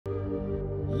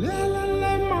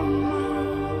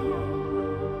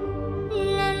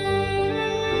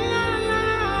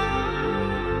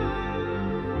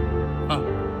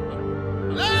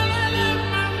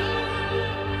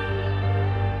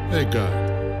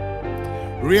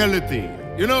reality.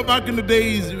 You know, back in the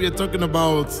days, we were talking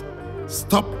about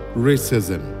stop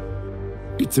racism,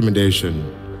 intimidation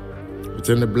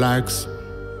between the blacks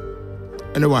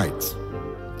and the whites.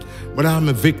 But I'm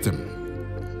a victim.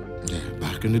 Yeah,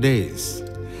 back in the days.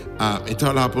 It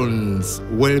all happens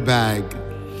way back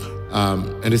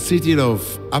in the city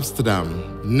of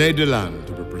Amsterdam, Netherlands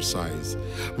to be precise.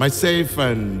 Myself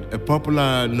and a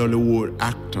popular Nollywood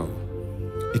actor,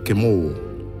 Maleke Moye,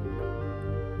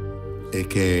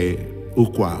 aka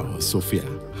Ukwa Sophia,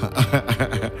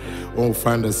 all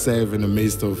find ourselves in the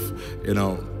midst of,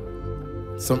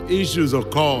 some issues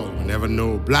occur. We never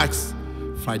know. Blacks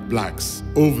fight blacks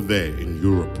over there in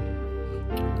Europe.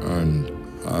 And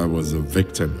I was a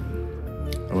victim.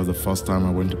 That was the first time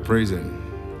I went to prison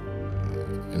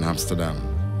in Amsterdam.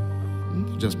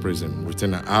 Just prison,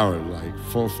 within an hour, like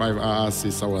 4 or 5 hours,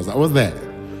 6 hours. I was there.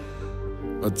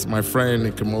 But my friend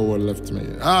Maleke Moye left me.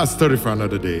 Story for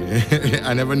another day.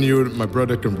 I never knew my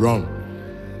brother can run.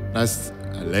 That's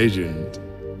a legend.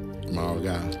 My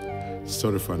God.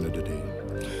 Story for another day.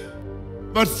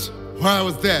 But while I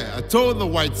was there, I told the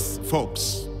white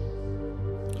folks,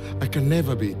 I can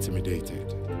never be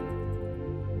intimidated.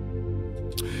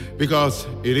 Because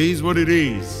it is what it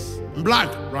is. I'm black,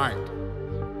 right?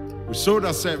 We sold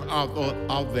ourselves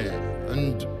out there.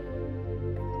 And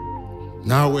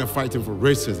now we're fighting for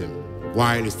racism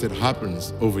while it still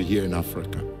happens over here in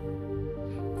Africa.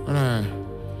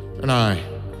 And I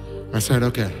said,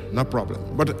 okay, no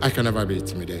problem. But I can never be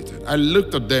intimidated. I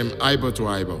looked at them eyeball to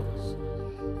eyeball,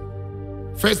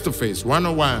 face to face,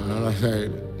 one-on-one, and I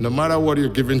said, no matter what you're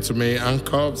giving to me,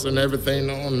 handcuffs and everything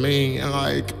on me, and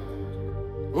like,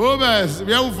 oh, best,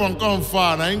 we have from come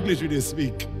far, now English we dey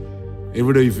speak.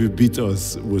 Even though if you beat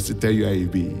us, we'll still tell you how you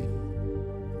be.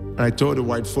 And I told the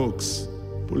white folks,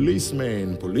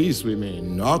 policemen,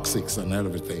 policewomen, noxics and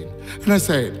everything. And I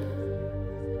said,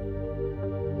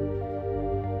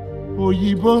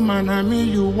 Oyibo man, I mean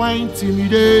you want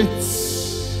intimidate.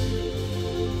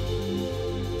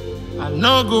 I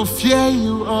no go fear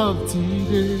you up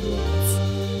today.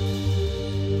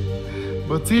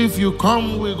 But if you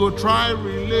come, we go try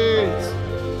relate.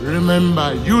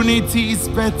 Remember, unity is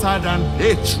better than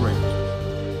hatred.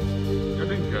 You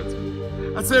didn't get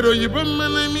it. I said, Oyibo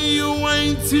man, I mean you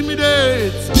want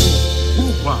intimidate.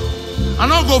 I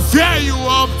no go fear you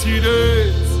up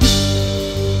today.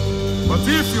 But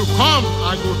if you come,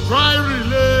 I go try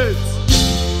relate.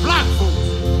 Black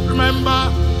folks,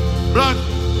 remember, blood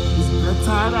is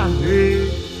better than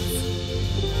hate.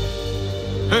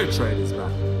 Hatred is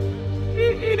bad.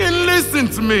 He didn't listen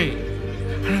to me.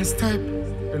 And I stepped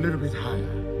a little bit higher.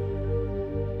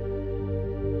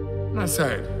 And I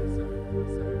said,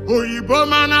 Oyibo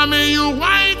man, I mean you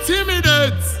want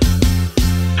intimidate.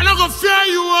 And I go fear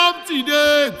you up to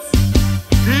date.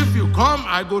 If you come,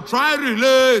 I go try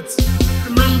relate.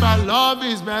 Remember, love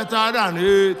is better than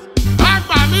hate. Like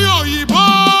by me, Oyibo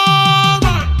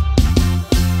man,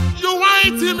 you want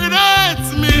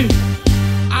intimidate me.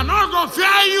 I'm not gonna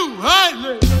fear you,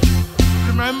 hey.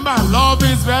 Remember, love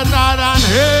is better than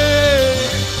hate.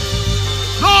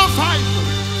 No fight,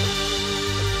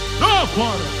 no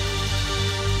quarrel.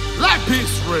 Let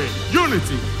peace reign,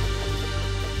 unity.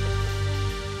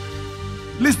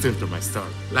 Listen to my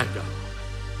story, like that.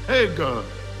 Hey, God.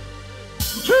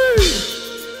 Hey.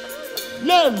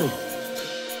 Lele.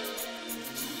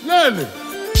 Lele.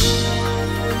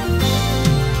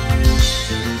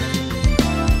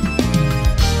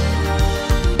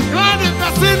 You're in the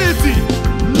vicinity.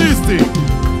 Listen.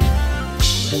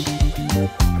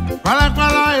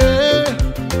 Kpalakala, eh.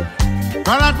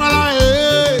 Kpalakala,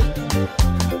 eh.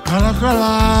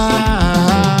 Kpalakala.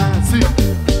 See,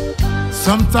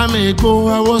 some time ago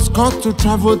I was called to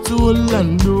travel to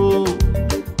Orlando.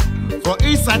 For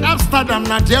inside Amsterdam,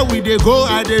 now there we dey go,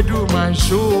 I dey do my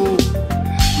show.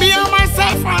 Me and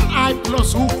myself and I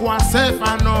plus Ukwa self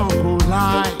and no go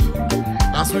lie.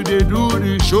 As we dey do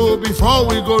the show, before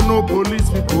we go no police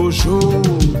people show.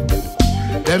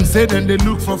 Them say then they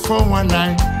look for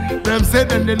 419. Them say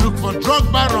then they look for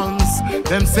drug barons.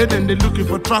 Them say then they looking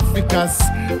for traffickers.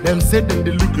 Them say then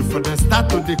they looking for the start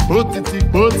to the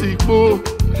bo.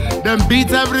 Them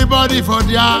beat everybody for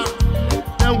their.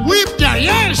 Them whip their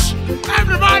yes.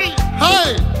 Everybody,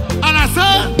 hey. And I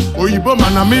said, Oyibo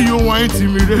man, I mean you want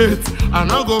intimidate. I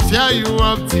no go fear you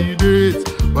up to date.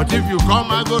 But if you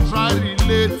come, I go try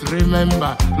relate.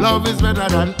 Remember, love is better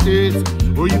than hate.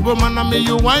 Oyibo man, I mean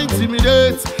you want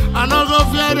intimidate. I no go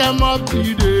fear them up to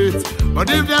date. But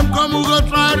if them come, we go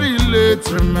try relate.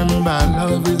 Remember,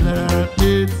 love is better than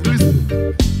hate.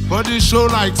 Listen. But the show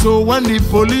like so, when the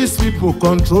police people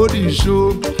control the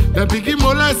show, they begin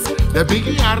molest, they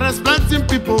begin arrest plenty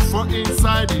people for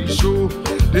inside the show.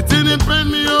 The thing they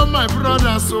pain me, oh my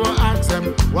brother, so I ask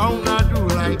them, why not do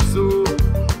like so?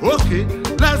 Okay,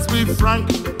 let's be frank,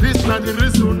 this not the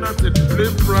reason not to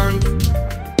play frank.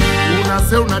 Una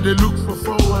say una they look for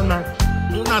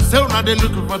 419, una say una they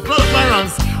looking for drug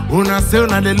barons, una say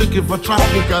una they looking for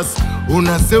traffickers,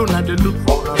 una say una they look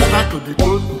for una stack of the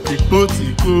go,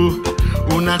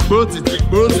 una go to the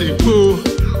go,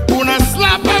 una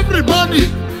slap everybody,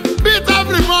 beat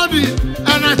everybody,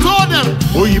 and I told them,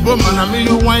 Oyibo man, I mean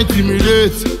you want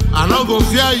intimidate, I not go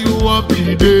fear you up in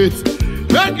the date.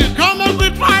 Make you come up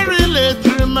with my relate,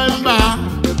 remember.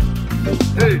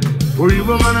 Hey,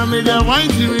 Oyibo man, I mean you want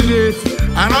intimidate,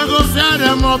 I not go fear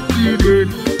them up in the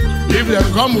date. If they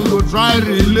come, we go try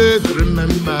relate,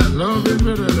 remember. Love is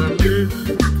better than this.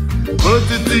 Go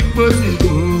to thick body,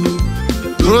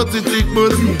 go to thick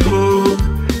body, go.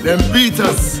 Them beat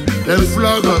us, them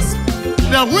flog us,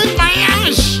 they whip my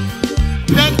ash,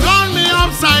 they turn me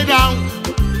upside down,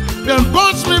 they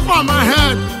punch me from my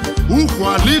head. Who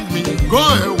will leave me? Go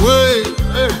away.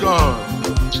 Hey God,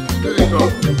 hey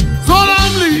God.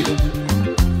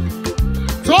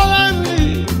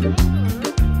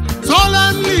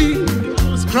 Solemnly, I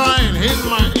was crying in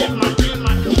my.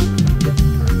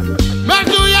 Make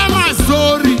you hear my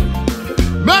story.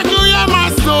 Make you hear my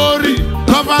story.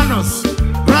 Governors,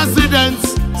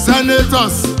 presidents,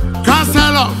 senators,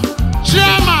 councillor,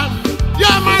 chairman,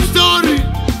 hear my story.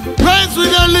 Friends we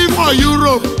don't live for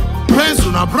Europe. Friends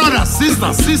with our brother,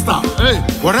 sister, hey,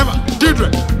 whatever,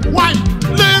 children. Why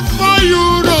live for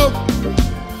Europe?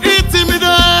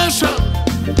 Intimidation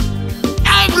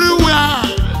everywhere.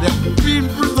 They're being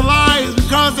brutalized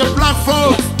because they're black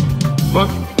folks. But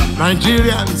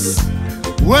Nigerians,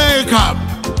 wake up,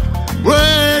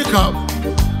 wake up,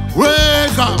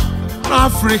 wake up.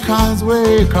 Africans,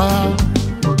 wake up.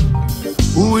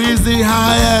 Who is the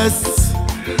highest?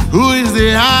 Who is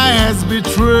the highest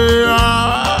betrayer?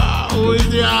 Who is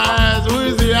the highest? Who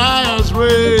is the highest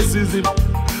racism?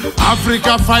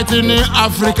 Africa fighting in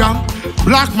Africa.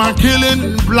 Black man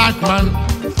killing black man.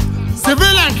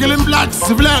 Civilian killing black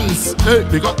civilians. Hey,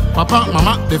 because Papa,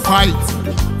 Mama, they fight.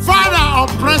 Father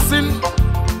oppressing.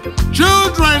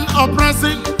 Children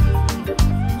oppressing.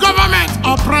 Government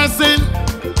oppressing.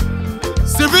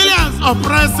 Civilians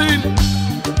oppressing.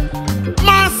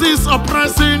 Masses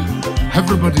oppressing.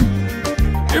 Everybody.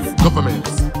 If government,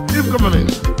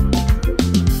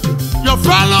 your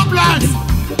fellow blacks,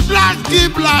 blacks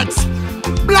keep blacks,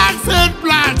 blacks hate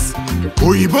blacks.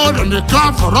 Oyibo and they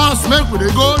come for us, make we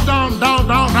they go down,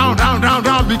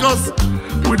 because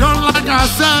we don't like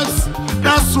ourselves.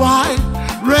 That's why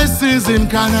racism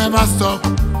can never stop.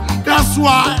 That's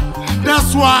why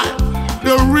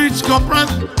the rich corporate.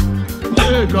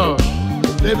 Hey God,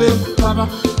 Baba,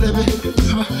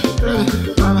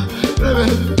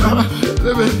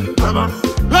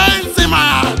 pains in my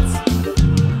heart.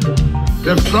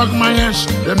 Them drug my ash,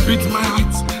 them beat my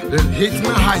heart, them hit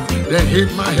my height, they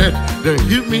hit my head, they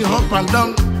hit me up and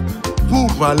down. Who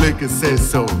Maleke says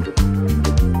so?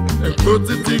 Them go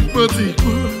to thick body,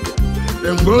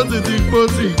 them go to thick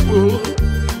body,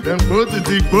 them go to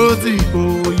thick body,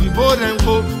 you go them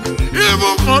go.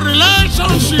 Even for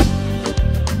relationship,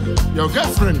 your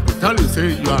girlfriend will tell you say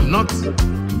you are not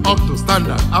up to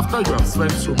standard after you have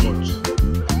spent so much.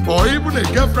 Or even a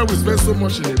girlfriend will spend so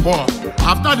much in a bar.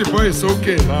 After the boy is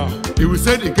okay now, he will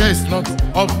say the girl is not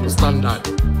up to standard.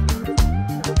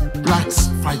 Blacks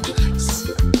fight blacks.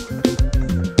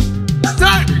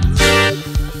 Stand it!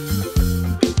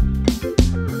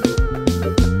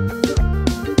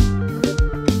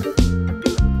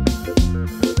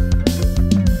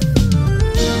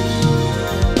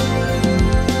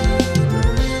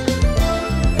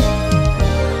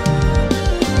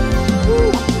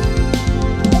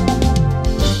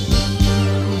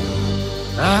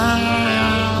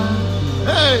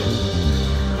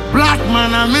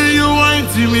 Man, I mean you want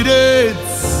intimidate.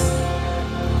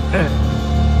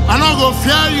 I not go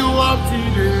fear you up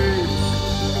today.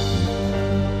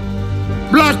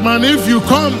 Black man, if you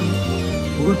come,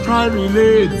 we'll try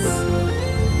relate.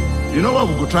 You know what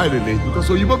we could try relate? Because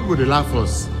so you people they laugh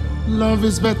us. Love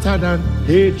is better than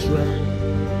hatred.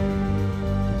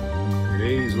 It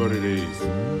is what it is.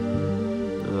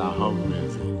 Lahor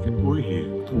music. We here.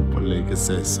 Maleke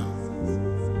says so.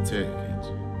 Take it.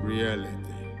 Reality.